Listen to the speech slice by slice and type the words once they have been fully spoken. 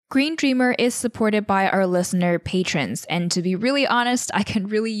Green Dreamer is supported by our listener patrons, and to be really honest, I can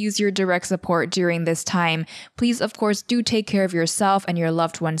really use your direct support during this time. Please, of course, do take care of yourself and your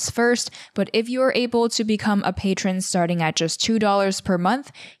loved ones first, but if you are able to become a patron starting at just $2 per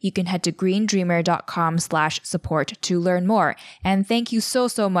month, you can head to greendreamer.com/support to learn more. And thank you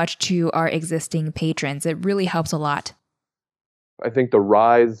so much to our existing patrons. It really helps a lot. I think the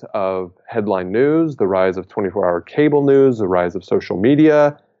rise of headline news, the rise of 24-hour cable news, the rise of social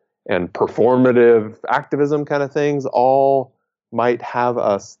media, and performative activism kind of things all might have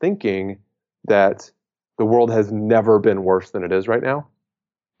us thinking that the world has never been worse than it is right now.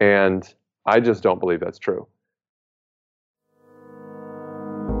 And I just don't believe that's true.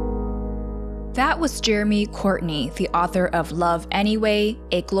 That was Jeremy Courtney, the author of Love Anyway,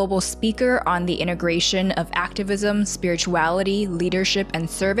 a global speaker on the integration of activism, spirituality, leadership, and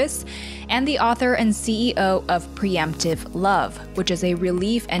service, and the author and CEO of Preemptive Love, which is a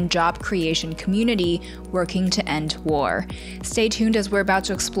relief and job creation community working to end war. Stay tuned as we're about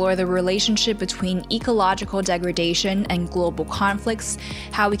to explore the relationship between ecological degradation and global conflicts,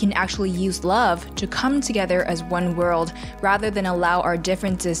 how we can actually use love to come together as one world rather than allow our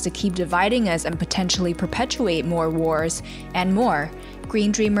differences to keep dividing us and potentially perpetuate more wars, and more.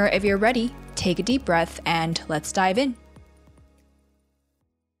 Green Dreamer, if you're ready, take a deep breath and let's dive in.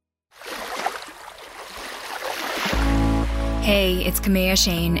 Hey, it's Kamea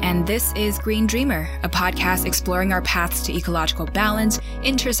Shane, and this is Green Dreamer, a podcast exploring our paths to ecological balance,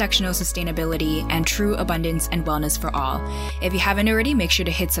 intersectional sustainability, and true abundance and wellness for all. If you haven't already, make sure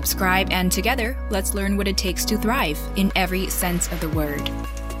to hit subscribe, and together, let's learn what it takes to thrive in every sense of the word.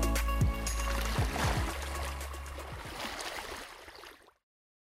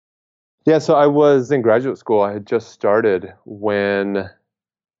 Yeah, so I was in graduate school. I had just started when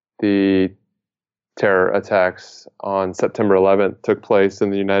the terror attacks on September 11th took place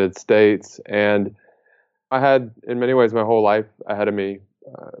in the United States. And I had, in many ways, my whole life ahead of me.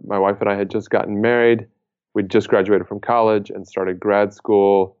 My wife and I had just gotten married. We'd just graduated from college and started grad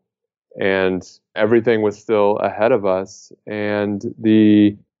school. And everything was still ahead of us. And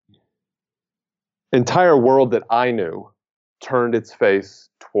the entire world that I knew turned its face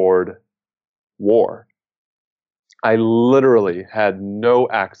toward war. I literally had no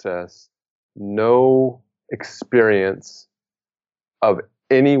access, no experience of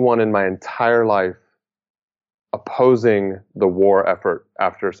anyone in my entire life opposing the war effort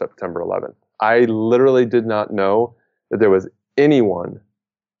after September 11th. I literally did not know that there was anyone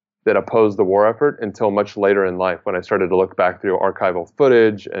that opposed the war effort until much later in life when I started to look back through archival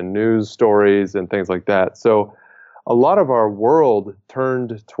footage and news stories and things like that. So a lot of our world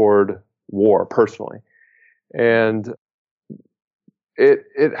turned toward war personally. And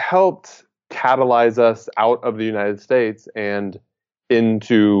it helped catalyze us out of the United States and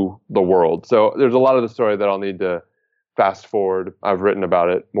into the world. So there's a lot of the story that I'll need to fast forward. I've written about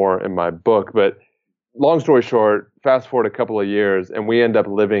it more in my book, but long story short, fast forward a couple of years and we end up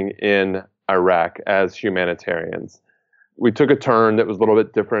living in Iraq as humanitarians. We took a turn that was a little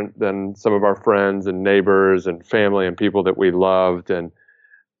bit different than some of our friends and neighbors and family and people that we loved. And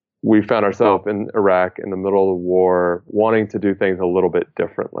we found ourselves in Iraq in the middle of the war, wanting to do things a little bit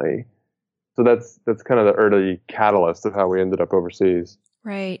differently. So that's kind of the early catalyst of how we ended up overseas.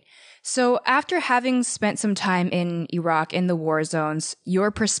 Right. So after having spent some time in Iraq in the war zones, your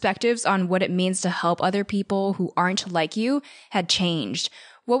perspectives on what it means to help other people who aren't like you had changed.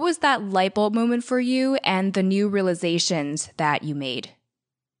 What was that light bulb moment for you and the new realizations that you made?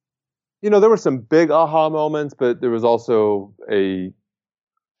 You know, there were some big aha moments, but there was also a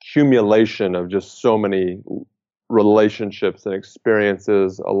accumulation of just so many relationships and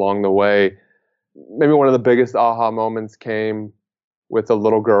experiences along the way. Maybe one of the biggest aha moments came with a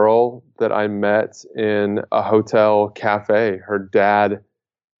little girl that I met in a hotel cafe. Her dad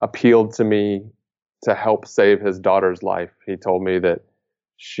appealed to me to help save his daughter's life. He told me that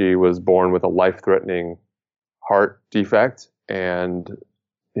she was born with a life-threatening heart defect, and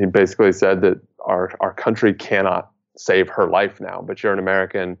he basically said that our country cannot save her life now, but you're an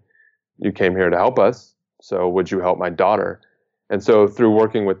American, you came here to help us, so would you help my daughter? And so through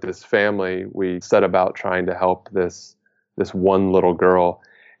working with this family, we set about trying to help this one little girl.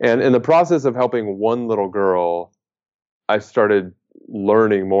 And in the process of helping one little girl, I started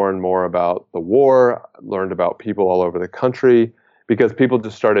learning more and more about the war, learned about people all over the country, because people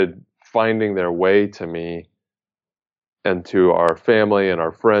just started finding their way to me and to our family and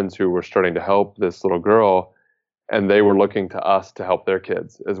our friends who were starting to help this little girl. And they were looking to us to help their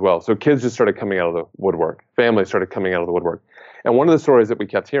kids as well. So kids just started coming out of the woodwork. Families started coming out of the woodwork. And one of the stories that we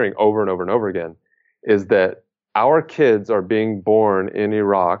kept hearing over and over and over again is that our kids are being born in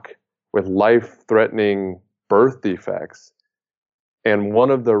Iraq with life-threatening birth defects. And one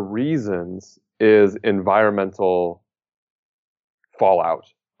of the reasons is environmental fallout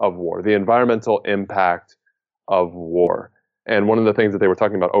of war, the environmental impact of war. And one of the things that they were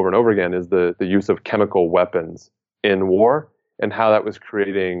talking about over and over again is the use of chemical weapons in war and how that was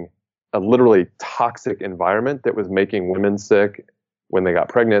creating a literally toxic environment that was making women sick when they got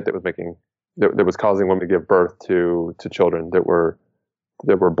pregnant, that was causing women to give birth to children that were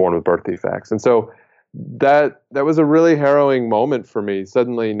born with birth defects. And so that was a really harrowing moment for me.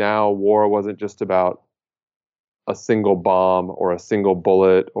 Suddenly now war wasn't just about a single bomb or a single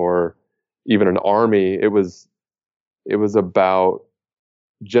bullet or even an army. It was about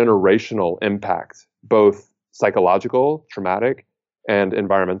generational impact, both psychological, traumatic, and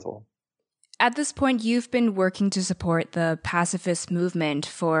environmental. At this point, you've been working to support the pacifist movement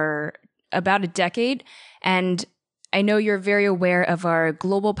for about a decade, and I know you're very aware of our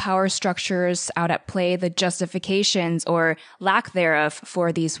global power structures out at play, the justifications or lack thereof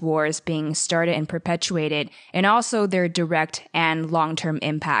for these wars being started and perpetuated, and also their direct and long-term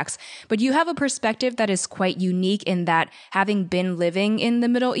impacts. But you have a perspective that is quite unique in that, having been living in the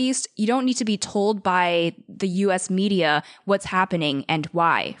Middle East, you don't need to be told by the US media what's happening and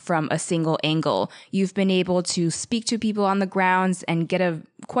why from a single angle. You've been able to speak to people on the grounds and get a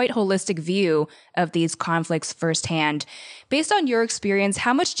quite holistic view of these conflicts firsthand. Based on your experience,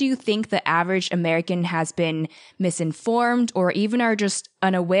 how much do you think the average American has been misinformed or even are just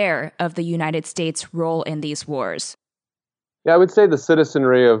unaware of the United States' role in these wars? Yeah, I would say the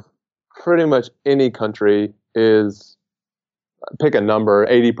citizenry of pretty much any country is, pick a number,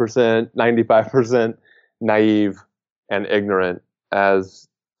 80%, 95% naive and ignorant as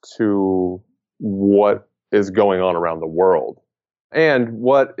to what is going on around the world. And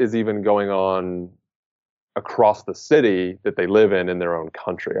what is even going on across the city that they live in their own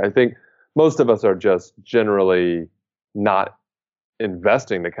country. I think most of us are just generally not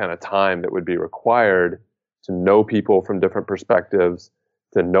investing the kind of time that would be required to know people from different perspectives,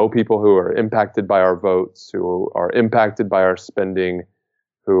 to know people who are impacted by our votes, who are impacted by our spending,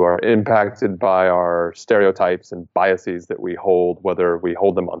 who are impacted by our stereotypes and biases that we hold, whether we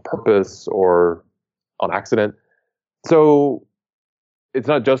hold them on purpose or on accident. So it's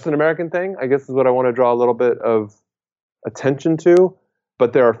not just an American thing, I guess is what I want to draw a little bit of attention to.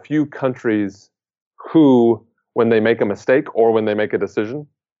 But there are few countries who, when they make a mistake or when they make a decision,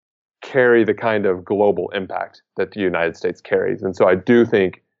 carry the kind of global impact that the United States carries. And so I do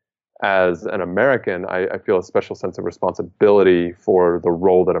think as an American, I feel a special sense of responsibility for the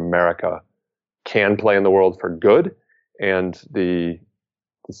role that America can play in the world for good and the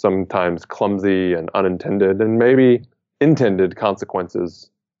sometimes clumsy and unintended and maybe intended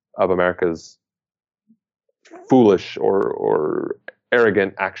consequences of America's foolish or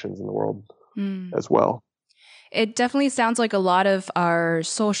arrogant actions in the world as well. It definitely sounds like a lot of our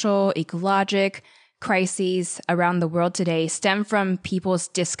social, ecologic crises around the world today stem from people's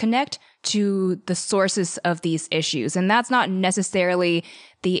disconnect to the sources of these issues. And that's not necessarily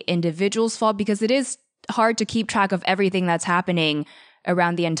the individual's fault because it is hard to keep track of everything that's happening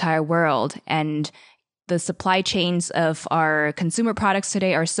around the entire world. And the supply chains of our consumer products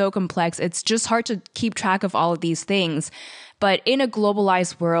today are so complex. It's just hard to keep track of all of these things. But in a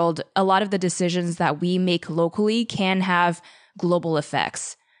globalized world, a lot of the decisions that we make locally can have global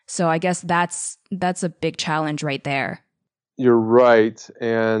effects. So I guess that's a big challenge right there. You're right.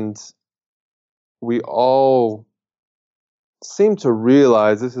 And we all seem to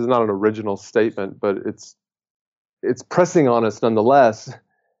realize, this is not an original statement, but it's pressing on us nonetheless,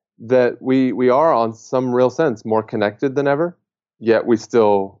 that we are, on some real sense, more connected than ever, yet we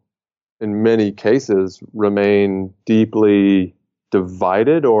still, in many cases, remain deeply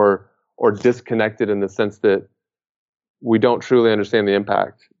divided or disconnected in the sense that we don't truly understand the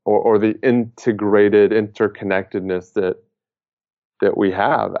impact or the integrated interconnectedness that we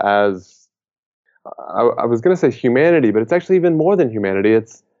have as, I was going to say humanity, but it's actually even more than humanity.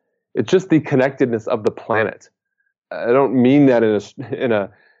 It's just the connectedness of the planet. I don't mean that in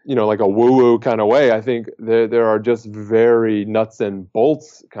a like a woo-woo kind of way. I think there are just very nuts and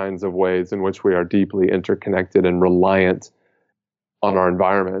bolts kinds of ways in which we are deeply interconnected and reliant on our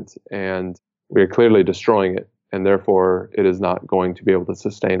environment. And we are clearly destroying it. And therefore, it is not going to be able to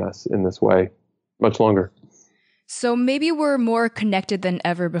sustain us in this way much longer. So maybe we're more connected than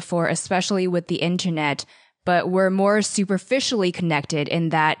ever before, especially with the internet, but we're more superficially connected in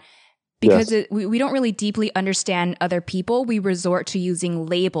that because Yes. we don't really deeply understand other people, we resort to using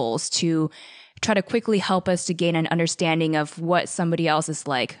labels to try to quickly help us to gain an understanding of what somebody else is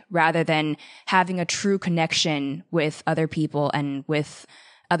like, rather than having a true connection with other people and with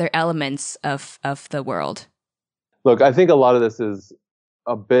other elements of the world? Look, I think a lot of this is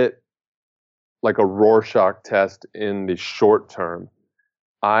a bit like a Rorschach test in the short term.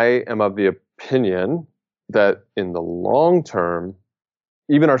 I am of the opinion that in the long term,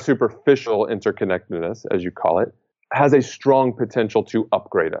 even our superficial interconnectedness, as you call it, has a strong potential to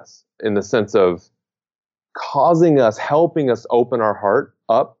upgrade us in the sense of helping us open our heart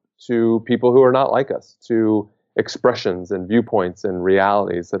up to people who are not like us, to expressions and viewpoints and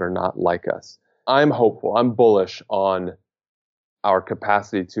realities that are not like us. I'm hopeful. I'm bullish on our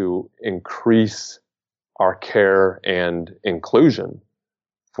capacity to increase our care and inclusion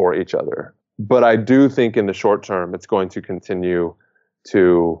for each other. But I do think in the short term, it's going to continue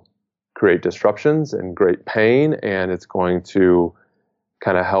to create disruptions and great pain, and it's going to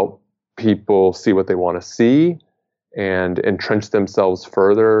kind of help people see what they want to see and entrench themselves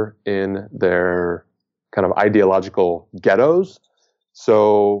further in their kind of ideological ghettos.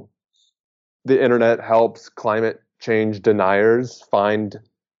 So the internet helps climate change deniers find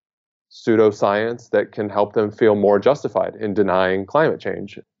pseudoscience that can help them feel more justified in denying climate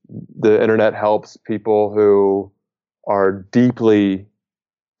change. The internet helps people who are deeply,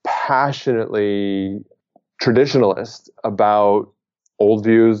 passionately traditionalist about old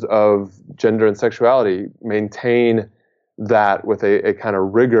views of gender and sexuality maintain that with a kind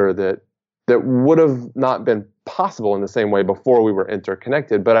of rigor that would have not been possible in the same way before we were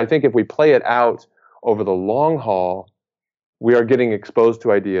interconnected. But I think if we play it out over the long haul, we are getting exposed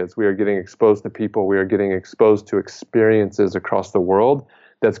to ideas, we are getting exposed to people, we are getting exposed to experiences across the world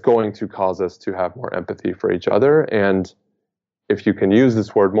that's going to cause us to have more empathy for each other. And if you can use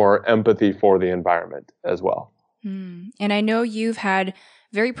this word, more empathy for the environment as well. And I know you've had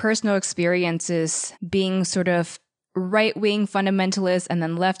very personal experiences being sort of right-wing fundamentalist and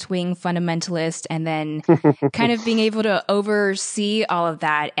then left-wing fundamentalist, and then kind of being able to oversee all of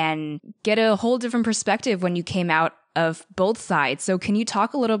that and get a whole different perspective when you came out of both sides. So can you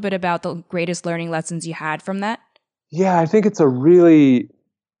talk a little bit about the greatest learning lessons you had from that? Yeah, I think it's a really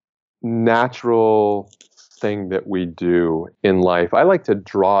natural thing that we do in life. I like to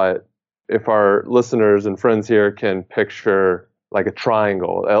draw it, if our listeners and friends here can picture like a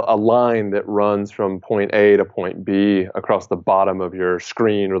triangle, a line that runs from point A to point B across the bottom of your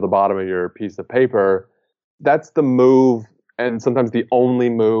screen or the bottom of your piece of paper. That's the move, and sometimes the only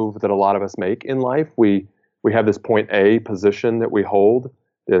move that a lot of us make in life. We have this point A position that we hold,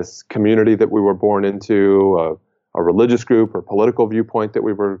 this community that we were born into, a religious group or political viewpoint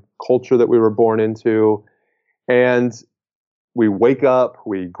culture that we were born into. And we wake up,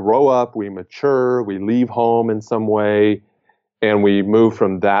 we grow up, we mature, we leave home in some way, and we move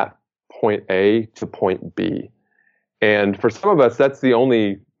from that point A to point B. And for some of us, that's the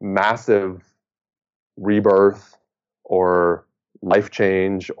only massive rebirth or life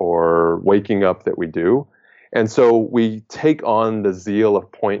change or waking up that we do. And so we take on the zeal of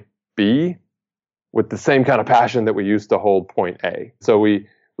point B with the same kind of passion that we used to hold point A. So we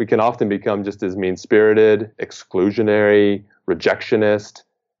can often become just as mean-spirited, exclusionary, rejectionist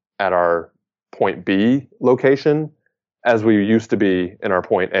at our point B location as we used to be in our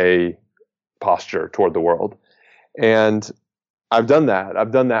point A posture toward the world. And I've done that.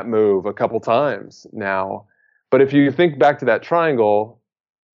 I've done that move a couple times now. But if you think back to that triangle,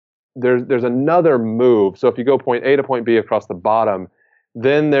 there's another move. So if you go point A to point B across the bottom,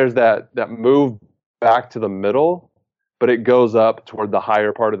 then there's that move back to the middle, but it goes up toward the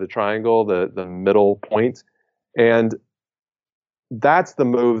higher part of the triangle, the middle point. And that's the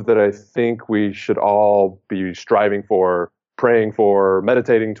move that I think we should all be striving for, praying for,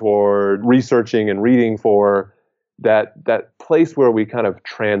 meditating toward, researching and reading for, that place where we kind of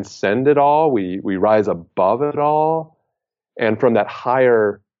transcend it all, we rise above it all. And from that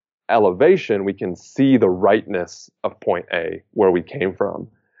higher elevation, we can see the rightness of point A, where we came from.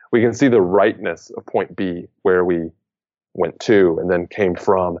 We can see the rightness of point B, where we went to and then came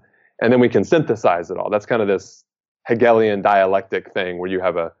from. And then we can synthesize it all. That's kind of this Hegelian dialectic thing where you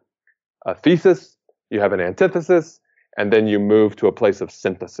have a thesis, you have an antithesis, and then you move to a place of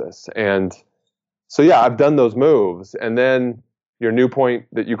synthesis. And so, yeah, I've done those moves. And then your new point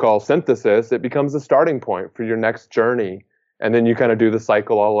that you call synthesis, it becomes the starting point for your next journey. And then you kind of do the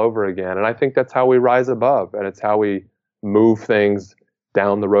cycle all over again. And I think that's how we rise above, and it's how we move things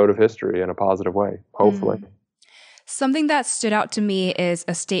down the road of history in a positive way, hopefully. Something that stood out to me is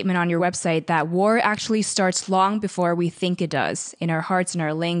a statement on your website that war actually starts long before we think it does, in our hearts, in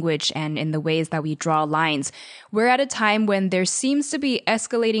our language, and in the ways that we draw lines. We're at a time when there seems to be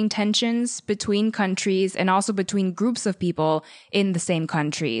escalating tensions between countries and also between groups of people in the same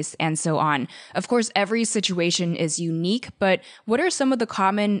countries and so on. Of course, every situation is unique, but what are some of the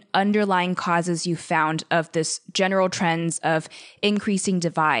common underlying causes you found of this general trends of increasing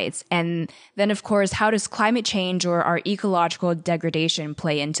divides? And then, of course, how does climate change or our ecological degradation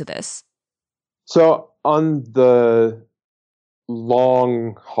play into this? So on the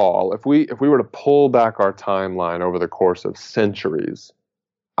long haul, if we were to pull back our timeline over the course of centuries,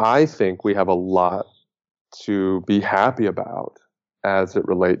 I think we have a lot to be happy about as it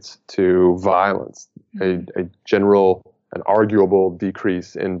relates to violence, a general and arguable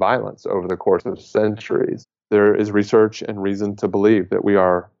decrease in violence over the course of centuries. There is research and reason to believe that we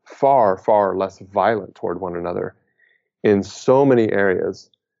are far, far less violent toward one another in so many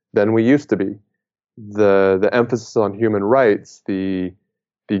areas than we used to be. The emphasis on human rights, the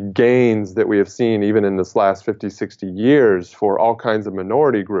gains that we have seen even in this last 50, 60 years for all kinds of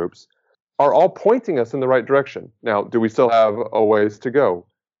minority groups are all pointing us in the right direction. Now, do we still have a ways to go?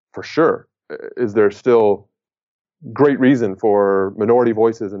 For sure. Is there still great reason for minority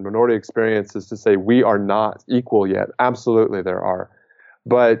voices and minority experiences to say we are not equal yet? Absolutely there are.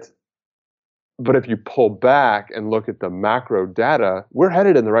 But if you pull back and look at the macro data, we're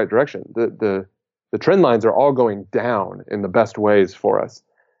headed in the right direction. The trend lines are all going down in the best ways for us.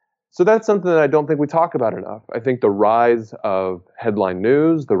 So that's something that I don't think we talk about enough. I think the rise of headline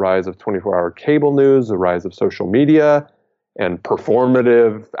news, the rise of 24-hour cable news, the rise of social media and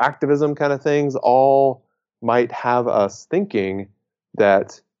performative activism kind of things all might have us thinking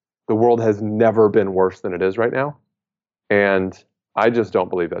that the world has never been worse than it is right now. And I just don't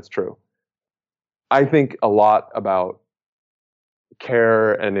believe that's true. I think a lot about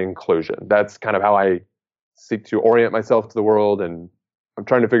care and inclusion. That's kind of how I seek to orient myself to the world, and I'm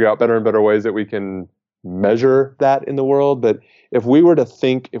trying to figure out better and better ways that we can measure that in the world. But if we were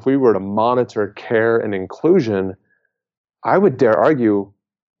to monitor care and inclusion, I would dare argue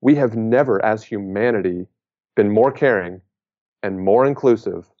we have never, as humanity, been more caring and more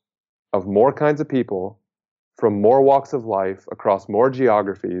inclusive of more kinds of people from more walks of life, across more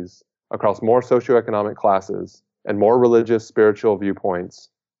geographies, across more socioeconomic classes, and more religious, spiritual viewpoints,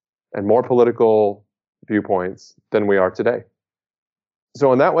 and more political viewpoints than we are today.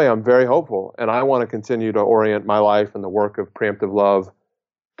 So in that way, I'm very hopeful, and I want to continue to orient my life and the work of Preemptive Love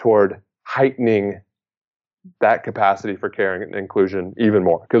toward heightening that capacity for caring and inclusion even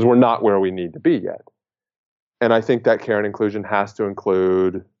more, because we're not where we need to be yet. And I think that care and inclusion has to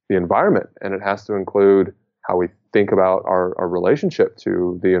include the environment, and it has to include how we think about our relationship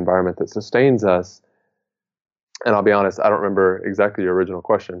to the environment that sustains us. And I'll be honest, I don't remember exactly your original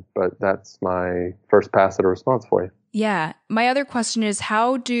question, but that's my first pass at a response for you. Yeah. My other question is,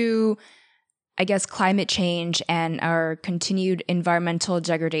 how do, I guess, climate change and our continued environmental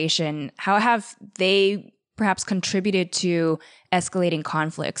degradation, how have they perhaps contributed to escalating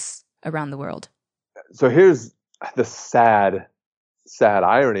conflicts around the world? So here's the sad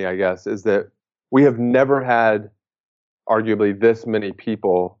irony, I guess, is that we have never had arguably this many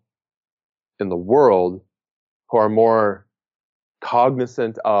people in the world who are more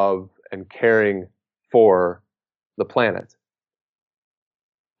cognizant of and caring for the planet.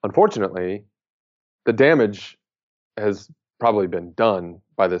 Unfortunately, the damage has probably been done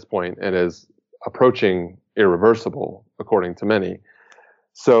by this point and is approaching irreversible, according to many.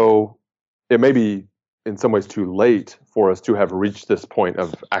 So it may be in some ways too late for us to have reached this point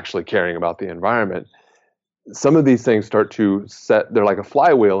of actually caring about the environment. Some of these things start to they're like a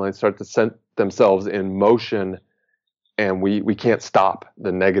flywheel, and they start to set themselves in motion, and we can't stop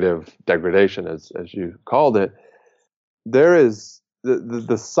the negative degradation, as you called it. There is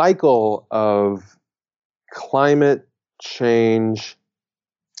the cycle of climate change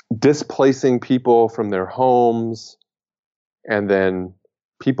displacing people from their homes, and then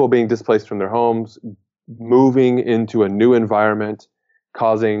people being displaced from their homes, moving into a new environment,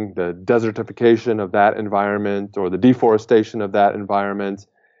 causing the desertification of that environment or the deforestation of that environment,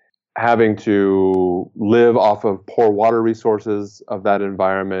 having to live off of poor water resources of that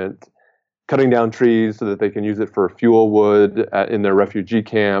environment, cutting down trees so that they can use it for fuel wood in their refugee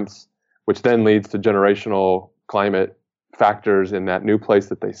camps, which then leads to generational climate factors in that new place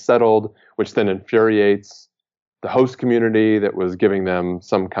that they settled, which then infuriates the host community that was giving them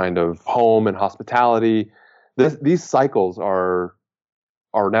some kind of home and hospitality. These cycles are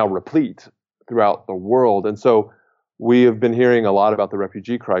now replete throughout the world. And so We have been hearing a lot about the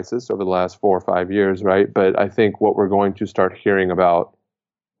refugee crisis over the last 4 or 5 years, right? But I think what we're going to start hearing about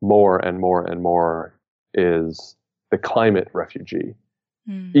more and more and more is the climate refugee.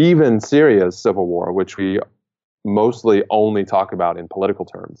 Even Syria's civil war, which we mostly only talk about in political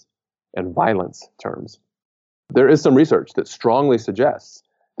terms and violence terms. There is some research that strongly suggests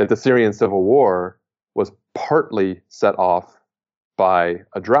that the Syrian civil war was partly set off by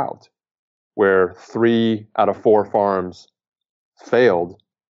a drought, where 3 out of 4 farms failed,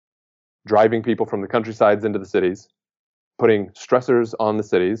 driving people from the countrysides into the cities, putting stressors on the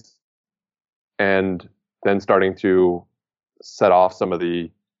cities, and then starting to set off some of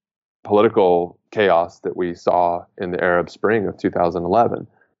the political chaos that we saw in the Arab Spring of 2011.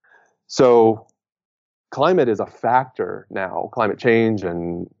 So climate is a factor now, climate change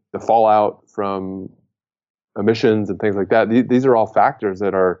and the fallout from emissions and things like that. These are all factors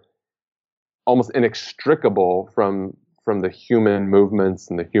that are almost inextricable from the human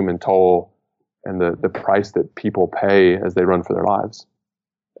movements and the human toll and the price that people pay as they run for their lives.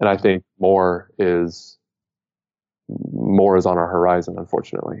 And I think more is on our horizon,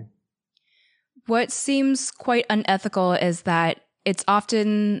 unfortunately. What seems quite unethical is that it's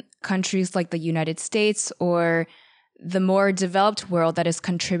often countries like the United States or the more developed world that is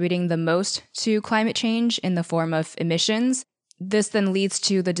contributing the most to climate change in the form of emissions. This then leads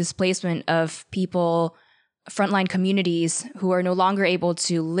to the displacement of people, frontline communities who are no longer able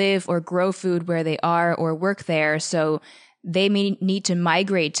to live or grow food where they are or work there. So they may need to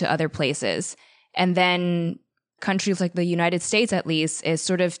migrate to other places. And then countries like the United States, at least, is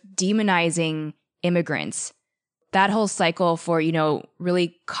sort of demonizing immigrants. That whole cycle for,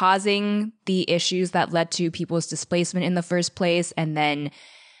 really causing the issues that led to people's displacement in the first place, and then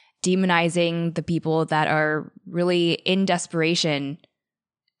demonizing the people that are really in desperation,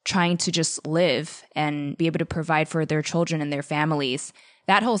 trying to just live and be able to provide for their children and their families.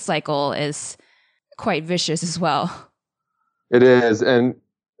 That whole cycle is quite vicious as well. It is.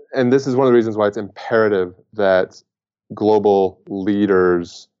 And this is one of the reasons why it's imperative that global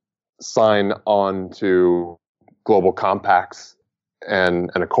leaders sign on to global compacts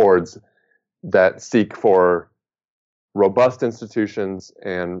and accords that seek for robust institutions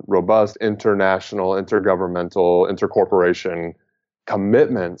and robust international, intergovernmental, intercorporation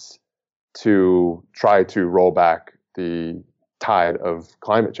commitments to try to roll back the tide of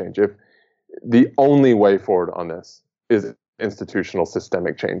climate change. If the only way forward on this is institutional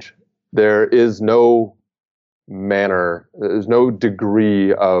systemic change, there is no manner, there's no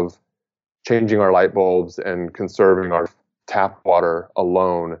degree of changing our light bulbs and conserving our tap water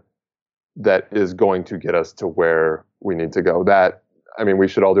alone that is going to get us to where we need to go. We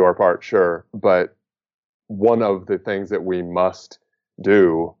should all do our part, sure, but one of the things that we must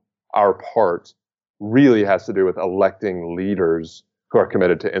do, our part, really has to do with electing leaders who are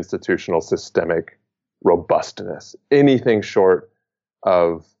committed to institutional systemic robustness. Anything short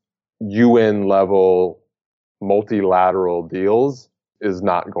of UN level multilateral deals is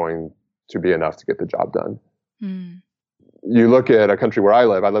not going to be enough to get the job done. You look at a country where I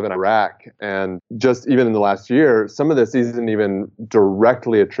live in Iraq, and just even in the last year, some of this isn't even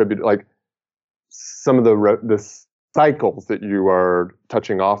directly attributed, like some of the cycles that you are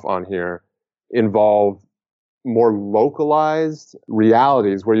touching off on here involve more localized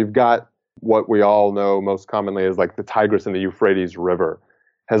realities where you've got what we all know most commonly as like the Tigris and the Euphrates River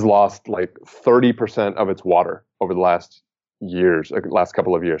has lost like 30% of its water over the last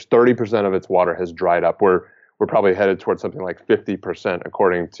couple of years. 30% of its water has dried up. We're probably headed towards something like 50%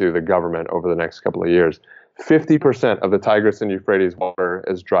 according to the government over the next couple of years. 50% of the Tigris and Euphrates water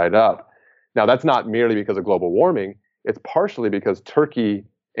has dried up. Now, that's not merely because of global warming. It's partially because Turkey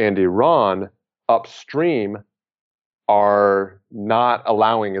and Iran upstream are not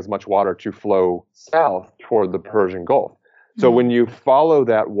allowing as much water to flow south toward the Persian Gulf. So when you follow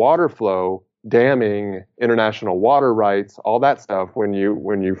that water flow, damming, international water rights, all that stuff, when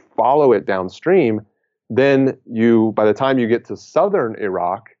you follow it downstream, then by the time you get to southern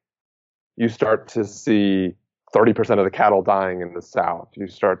Iraq, you start to see 30% of the cattle dying in the south. You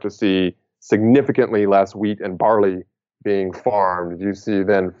start to see significantly less wheat and barley being farmed. You see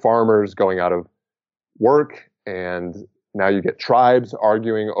then farmers going out of work, and now you get tribes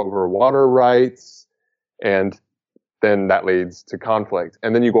arguing over water rights, and then that leads to conflict.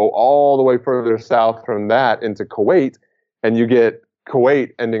 And then you go all the way further south from that into Kuwait, and you get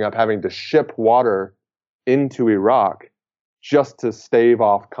Kuwait ending up having to ship water into Iraq just to stave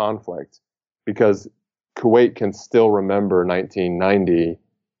off conflict, because Kuwait can still remember 1990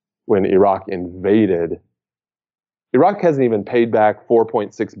 when Iraq invaded. Iraq hasn't even paid back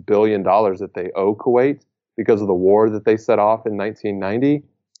 $4.6 billion that they owe Kuwait because of the war that they set off in 1990.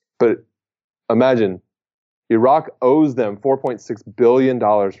 But imagine, Iraq owes them $4.6 billion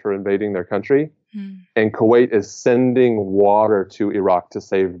for invading their country, and Kuwait is sending water to Iraq to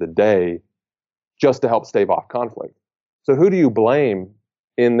save the day just to help stave off conflict. So who do you blame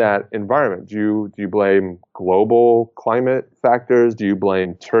in that environment? Do you blame global climate factors? Do you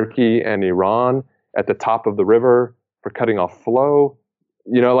blame Turkey and Iran at the top of the river for cutting off flow?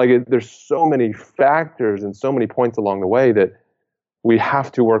 There's so many factors and so many points along the way that we have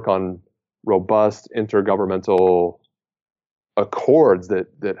to work on robust intergovernmental accords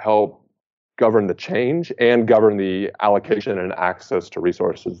that help govern the change and govern the allocation and access to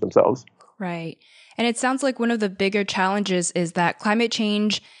resources themselves. Right. And it sounds like one of the bigger challenges is that climate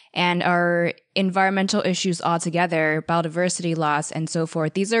change and our environmental issues altogether, biodiversity loss and so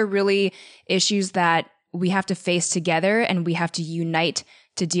forth, these are really issues that we have to face together and we have to unite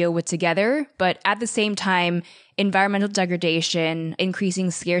to deal with together. But at the same time, environmental degradation, increasing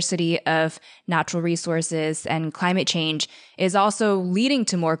scarcity of natural resources, and climate change is also leading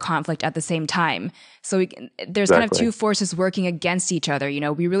to more conflict at the same time. So there's kind of two forces working against each other.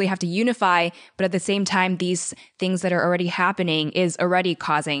 We really have to unify, but at the same time, these things that are already happening is already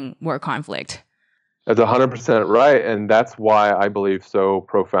causing more conflict. That's 100% right. And that's why I believe so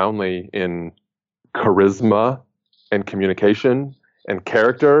profoundly in charisma and communication and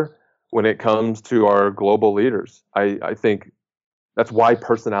character when it comes to our global leaders. I think that's why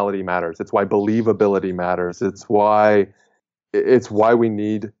personality matters. It's why believability matters. It's why we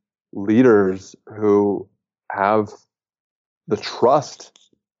need leaders who have the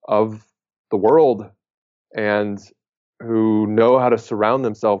trust of the world and who know how to surround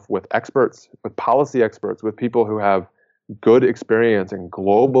themselves with experts, with policy experts, with people who have good experience and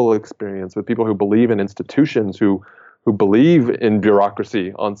global experience, with people who believe in institutions, who believe in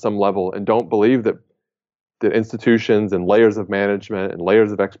bureaucracy on some level and don't believe that institutions and layers of management and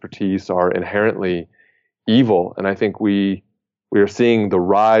layers of expertise are inherently evil. And I think we are seeing the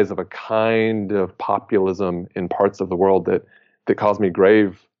rise of a kind of populism in parts of the world that cause me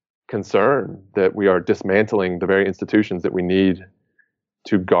grave concern, that we are dismantling the very institutions that we need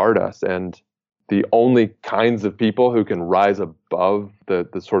to guard us. And the only kinds of people who can rise above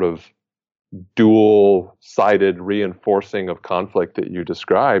the sort of dual-sided reinforcing of conflict that you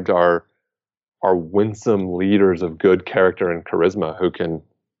described are winsome leaders of good character and charisma who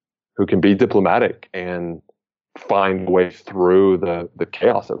can be diplomatic and find a way through the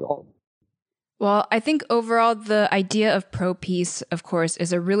chaos of it all. Well, I think overall the idea of pro-peace, of course,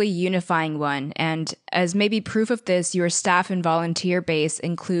 is a really unifying one. And as maybe proof of this, your staff and volunteer base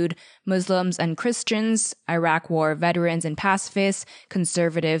include Muslims and Christians, Iraq War veterans and pacifists,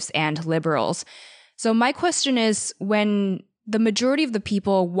 conservatives, and liberals. So my question is, when the majority of the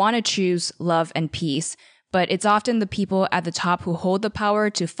people want to choose love and peace, but it's often the people at the top who hold the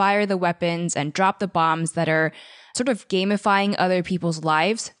power to fire the weapons and drop the bombs that are sort of gamifying other people's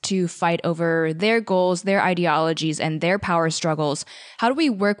lives to fight over their goals, their ideologies, and their power struggles. How do we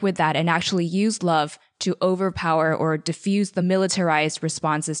work with that and actually use love to overpower or diffuse the militarized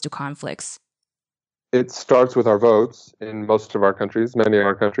responses to conflicts? It starts with our votes in most of our countries. Many of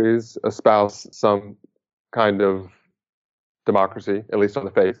our countries espouse some kind of democracy, at least on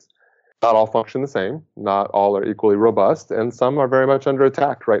the face. Not all function the same. Not all are equally robust, and some are very much under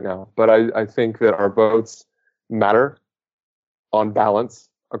attack right now. But I think that our votes matter on balance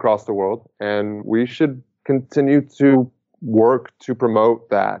across the world, and we should continue to work to promote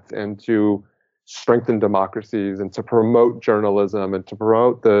that and to strengthen democracies and to promote journalism and to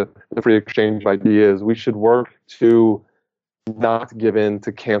promote the free exchange of ideas. We should work to not give in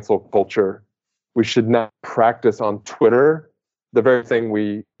to cancel culture. We should not practice on Twitter the very thing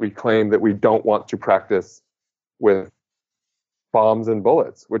we claim that we don't want to practice with bombs and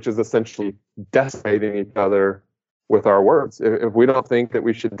bullets, which is essentially decimating each other with our words. If we don't think that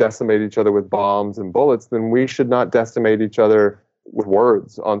we should decimate each other with bombs and bullets, then we should not decimate each other with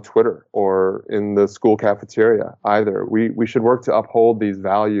words on Twitter or in the school cafeteria either. We should work to uphold these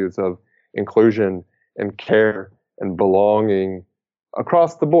values of inclusion and care and belonging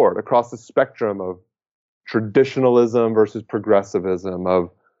across the board, across the spectrum of traditionalism versus progressivism, of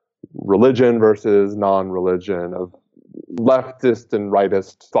religion versus non-religion, of leftist and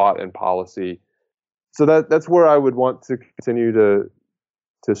rightist thought and policy. So that's where I would want to continue to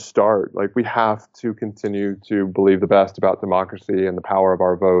start. Like, we have to continue to believe the best about democracy and the power of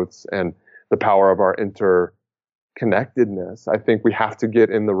our votes and the power of our interconnectedness. I think we have to get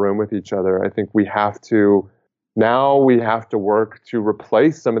in the room with each other. I think we have to work to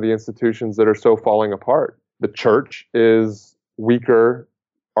replace some of the institutions that are so falling apart. The church is weaker,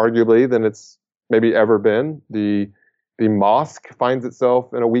 arguably, than it's maybe ever been. The mosque finds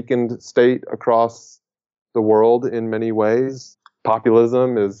itself in a weakened state across the world in many ways.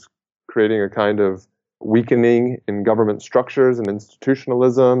 Populism is creating a kind of weakening in government structures and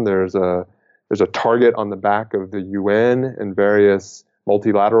institutionalism. There's a target on the back of the UN and various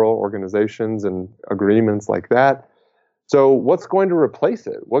multilateral organizations and agreements like that. So what's going to replace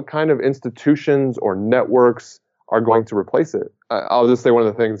it? What kind of institutions or networks are going to replace it? I'll just say one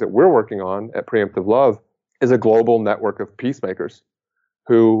of the things that we're working on at Preemptive Love is a global network of peacemakers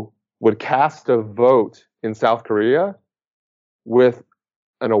who would cast a vote in South Korea with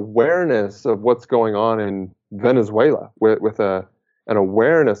an awareness of what's going on in Venezuela, with an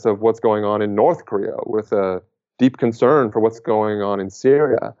awareness of what's going on in North Korea, with a deep concern for what's going on in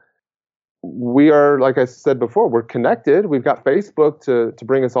Syria. We are, like I said before, we're connected. We've got Facebook to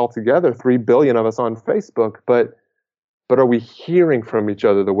bring us all together, 3 billion of us on Facebook, but are we hearing from each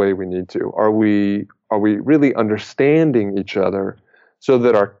other the way we need to? Are we really understanding each other so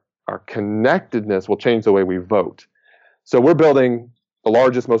that our connectedness will change the way we vote? So we're building the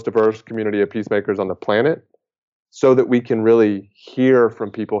largest, most diverse community of peacemakers on the planet so that we can really hear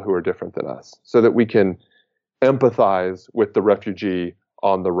from people who are different than us, so that we can empathize with the refugee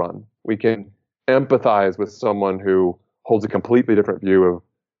on the run. We can empathize with someone who holds a completely different view of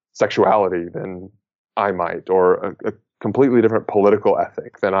sexuality than I might, or a completely different political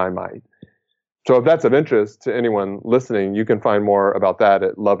ethic than I might. So if that's of interest to anyone listening, you can find more about that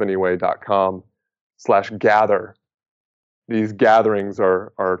at loveanyway.com/gather. These gatherings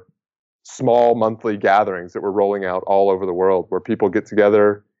are small monthly gatherings that we're rolling out all over the world, where people get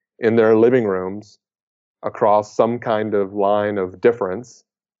together in their living rooms across some kind of line of difference,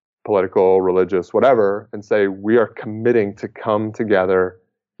 political, religious, whatever, and say, we are committing to come together,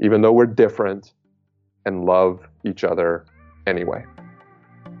 even though we're different, and love each other anyway.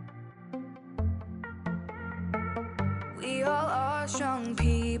 We all are strong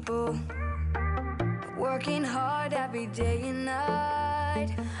people, working hard every day and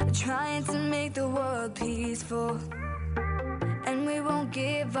night, trying to make the world peaceful, and we won't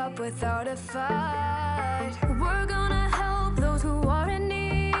give up without a fight. We're gonna help those who are in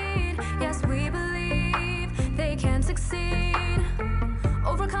need. Yes, we believe they can succeed,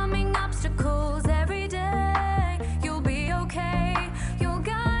 overcoming obstacles every day. You'll be okay, you'll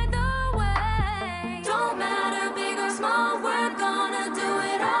guide the way. Don't matter big or small, we're gonna do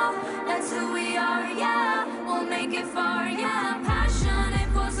it all. That's who we are, yeah, we'll make it far, yeah. Passionate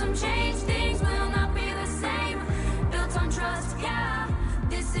for some change, things will not be the same. Built on trust, yeah,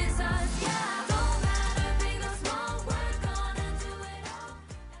 this is us, yeah. Don't matter big or small, we're gonna do it all.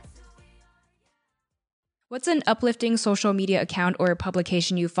 That's who we are. What's an uplifting social media account or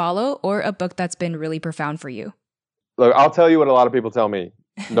publication you follow, or a book that's been really profound for you? Look, I'll tell you what a lot of people tell me,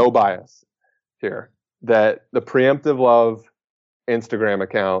 no bias here, that the Preemptive Love Instagram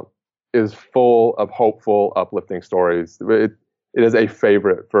account is full of hopeful, uplifting stories. It is a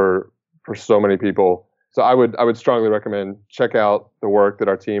favorite for so many people. So I would strongly recommend check out the work that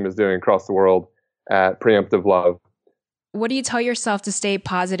our team is doing across the world at Preemptive Love. What do you tell yourself to stay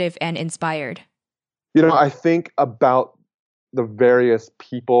positive and inspired? You know, I think about the various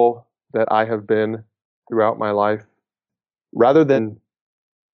people that I have been throughout my life. Rather than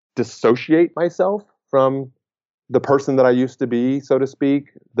dissociate myself from the person that I used to be, so to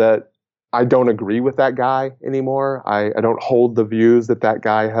speak, that I don't agree with that guy anymore. I don't hold the views that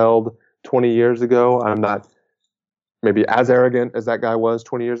guy held 20 years ago. I'm not maybe as arrogant as that guy was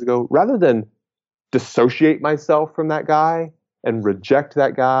 20 years ago. Rather than dissociate myself from that guy and reject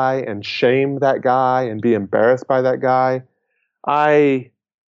that guy and shame that guy and be embarrassed by that guy, I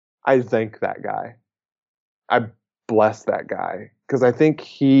thank that guy. I bless that guy, because I think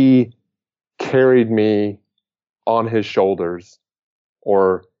he carried me on his shoulders,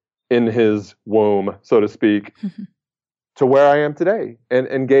 or in his womb, so to speak, to where I am today,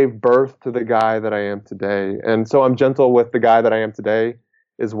 and gave birth to the guy that I am today. And so I'm gentle with the guy that I am today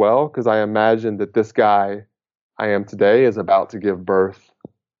as well, because I imagine that this guy I am today is about to give birth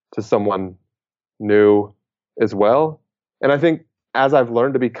to someone new as well. And I think as I've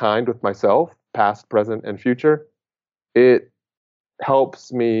learned to be kind with myself, past, present, and future, it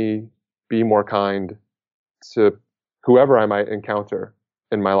helps me be more kind to whoever I might encounter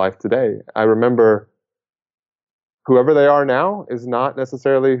in my life today. I remember whoever they are now is not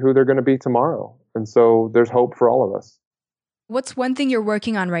necessarily who they're going to be tomorrow. And so there's hope for all of us. What's one thing you're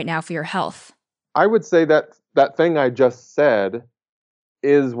working on right now for your health? I would say that thing I just said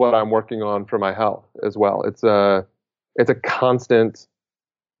is what I'm working on for my health as well. It's a constant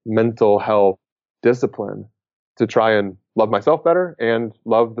mental health discipline to try and love myself better and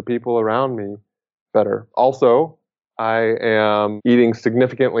love the people around me better. Also, I am eating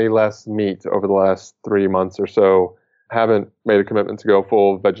significantly less meat over the last 3 months or so. Haven't made a commitment to go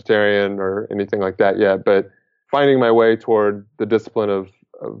full vegetarian or anything like that yet, but finding my way toward the discipline of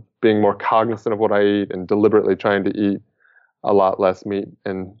being more cognizant of what I eat and deliberately trying to eat a lot less meat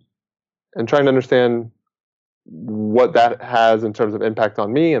and trying to understand what that has in terms of impact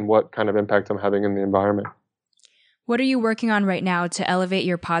on me and what kind of impact I'm having in the environment. What are you working on right now to elevate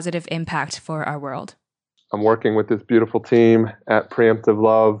your positive impact for our world? I'm working with this beautiful team at Preemptive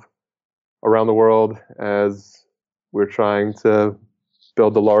Love around the world as we're trying to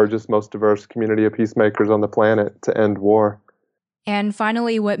build the largest, most diverse community of peacemakers on the planet to end war. And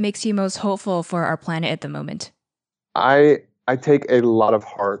finally, what makes you most hopeful for our planet at the moment? I take a lot of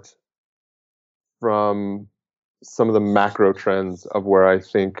heart from some of the macro trends of where I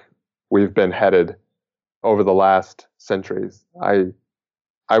think we've been headed over the last centuries. I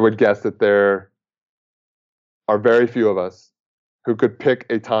would guess that there are very few of us who could pick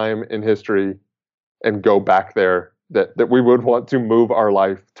a time in history and go back there, that we would want to move our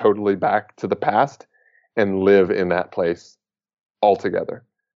life totally back to the past and live in that place altogether.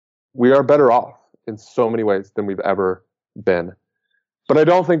 We are better off in so many ways than we've ever been. But I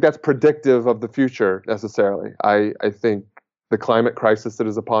don't think that's predictive of the future necessarily. I think the climate crisis that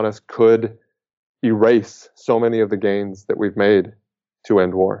is upon us could erase so many of the gains that we've made to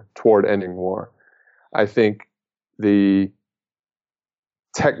end war, toward ending war. I think the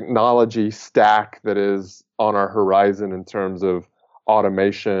technology stack that is on our horizon in terms of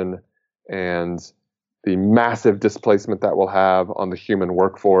automation and the massive displacement that will have on the human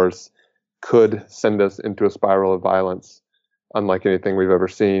workforce could send us into a spiral of violence unlike anything we've ever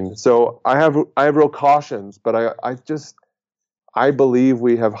seen. So I have real cautions, but I believe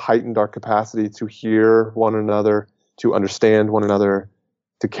we have heightened our capacity to hear one another, to understand one another,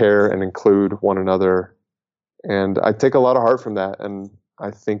 to care and include one another. And I take a lot of heart from that. And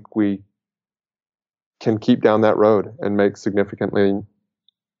I think we can keep down that road and make significantly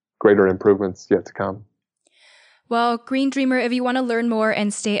greater improvements yet to come. Well, Green Dreamer, if you want to learn more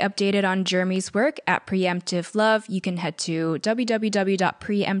and stay updated on Jeremy's work at Preemptive Love, you can head to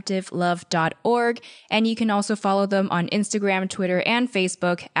www.preemptivelove.org, and you can also follow them on Instagram, Twitter, and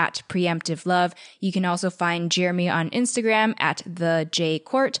Facebook at Preemptive Love. You can also find Jeremy on Instagram at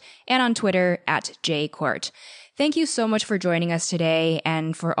 @thejcourt and on Twitter at @jcourt. Thank you so much for joining us today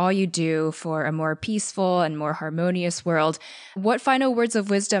and for all you do for a more peaceful and more harmonious world. What final words of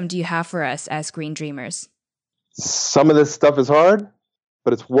wisdom do you have for us as Green Dreamers? Some of this stuff is hard,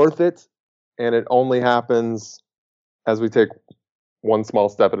 but it's worth it. And it only happens as we take one small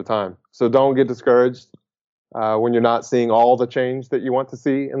step at a time. So don't get discouraged when you're not seeing all the change that you want to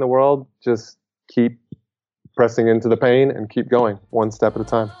see in the world. Just keep pressing into the pain and keep going one step at a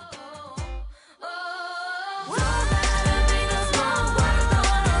time.